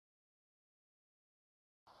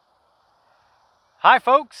Hi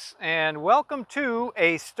folks, and welcome to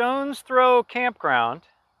a stone's throw campground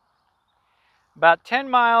about 10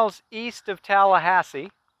 miles east of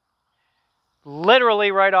Tallahassee,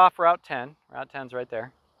 literally right off Route 10. Route 10's right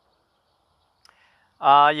there.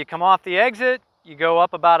 You come off the exit, you go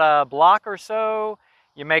up about a block or so,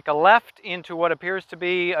 you make a left into what appears to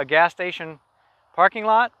be a gas station parking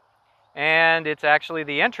lot, and it's actually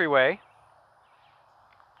the entryway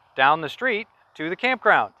down the street to the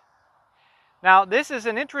campground. Now, this is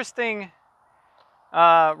an interesting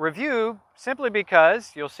review simply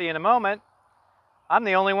because, you'll see in a moment, I'm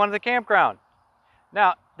the only one at the campground.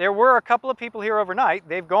 Now, there were a couple of people here overnight.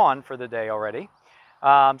 They've gone for the day already.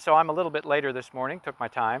 So I'm a little bit later this morning, took my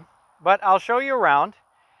time. But I'll show you around.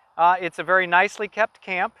 It's a very nicely kept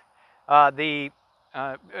camp. The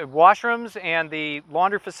washrooms and the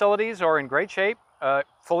laundry facilities are in great shape,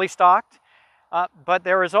 fully stocked. But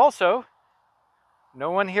there is also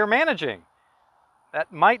no one here managing. That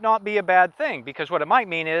might not be a bad thing, because what it might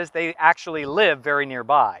mean is they actually live very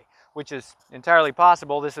nearby, which is entirely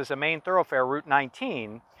possible. This is a main thoroughfare, Route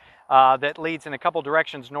 19, that leads in a couple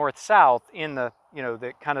directions north-south in the,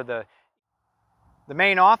 the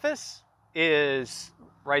main office is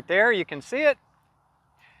right there. You can see it.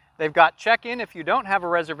 They've got check-in. If you don't have a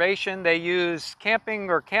reservation, they use camping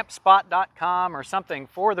or campspot.com or something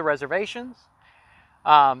for the reservations.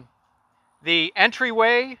 The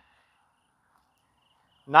entryway,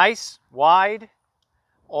 nice, wide,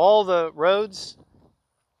 all the roads,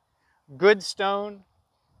 good stone.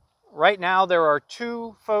 Right now there are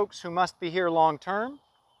two folks who must be here long term,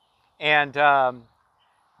 and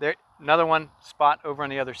there another one spot over on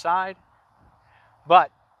the other side.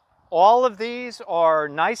 But all of these are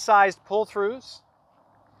nice sized pull-throughs.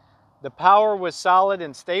 The power was solid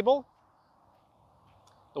and stable.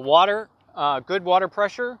 The water, good water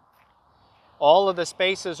pressure. All of the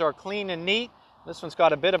spaces are clean and neat. This one's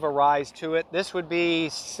got a bit of a rise to it. This would be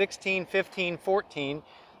 16, 15, 14.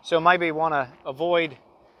 So maybe want to avoid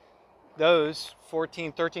those,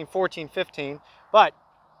 14, 13, 14, 15. But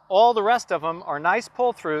all the rest of them are nice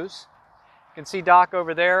pull-throughs. You can see Doc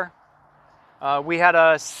over there. We had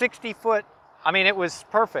a 60-foot, it was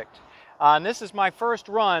perfect. And this is my first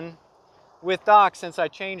run with Doc since I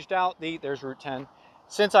changed out there's Route 10,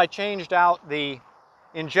 since I changed out the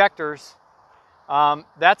injectors.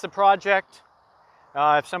 That's a project.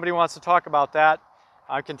 If somebody wants to talk about that,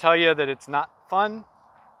 I can tell you that it's not fun.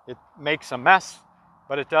 It makes a mess,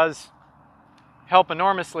 but it does help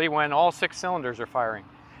enormously when all 6 cylinders are firing.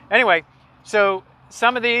 Anyway, so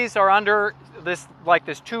some of these are under this, like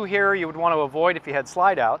this 2 here, you would want to avoid if you had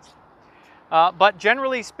slide outs. But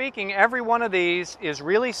generally speaking, every one of these is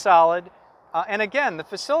really solid. And again, the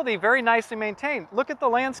facility very nicely maintained. Look at the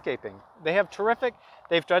landscaping. They have terrific,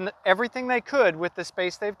 they've done everything they could with the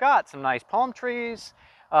space they've got. Some nice palm trees,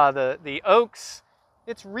 the oaks.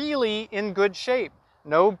 It's really in good shape.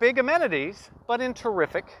 No big amenities, but in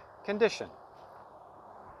terrific condition.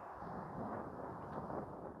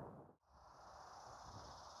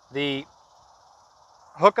 The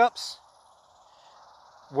hookups,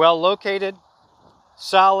 well located,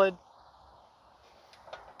 solid.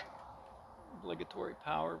 Obligatory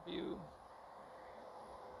power view.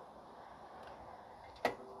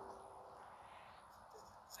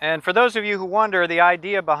 And for those of you who wonder, the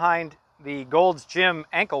idea behind the Gold's Gym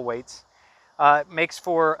ankle weights makes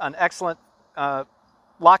for an excellent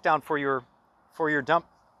lockdown for your dump.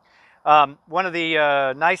 One of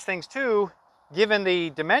the nice things too, given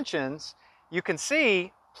the dimensions, you can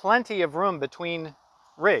see plenty of room between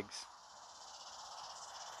rigs.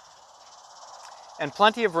 And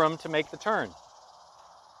plenty of room to make the turn.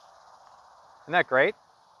 Isn't that great?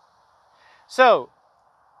 So,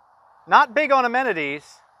 not big on amenities,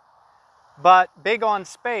 but big on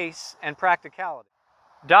space and practicality.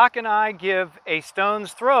 Doc and I give a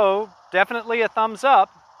stone's throw definitely a thumbs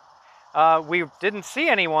up. We didn't see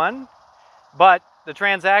anyone, but the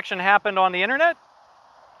transaction happened on the internet.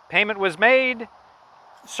 Payment was made,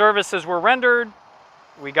 services were rendered.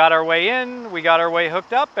 We got our way in, we got our way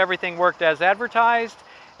hooked up, everything worked as advertised,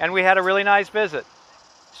 and we had a really nice visit.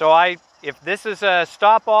 So if this is a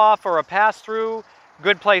stop off or a pass through,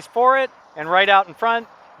 good place for it, and right out in front,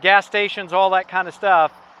 gas stations, all that kind of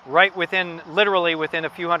stuff, right within, literally within a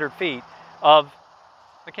few hundred feet of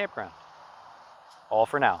the campground. All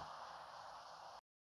for now.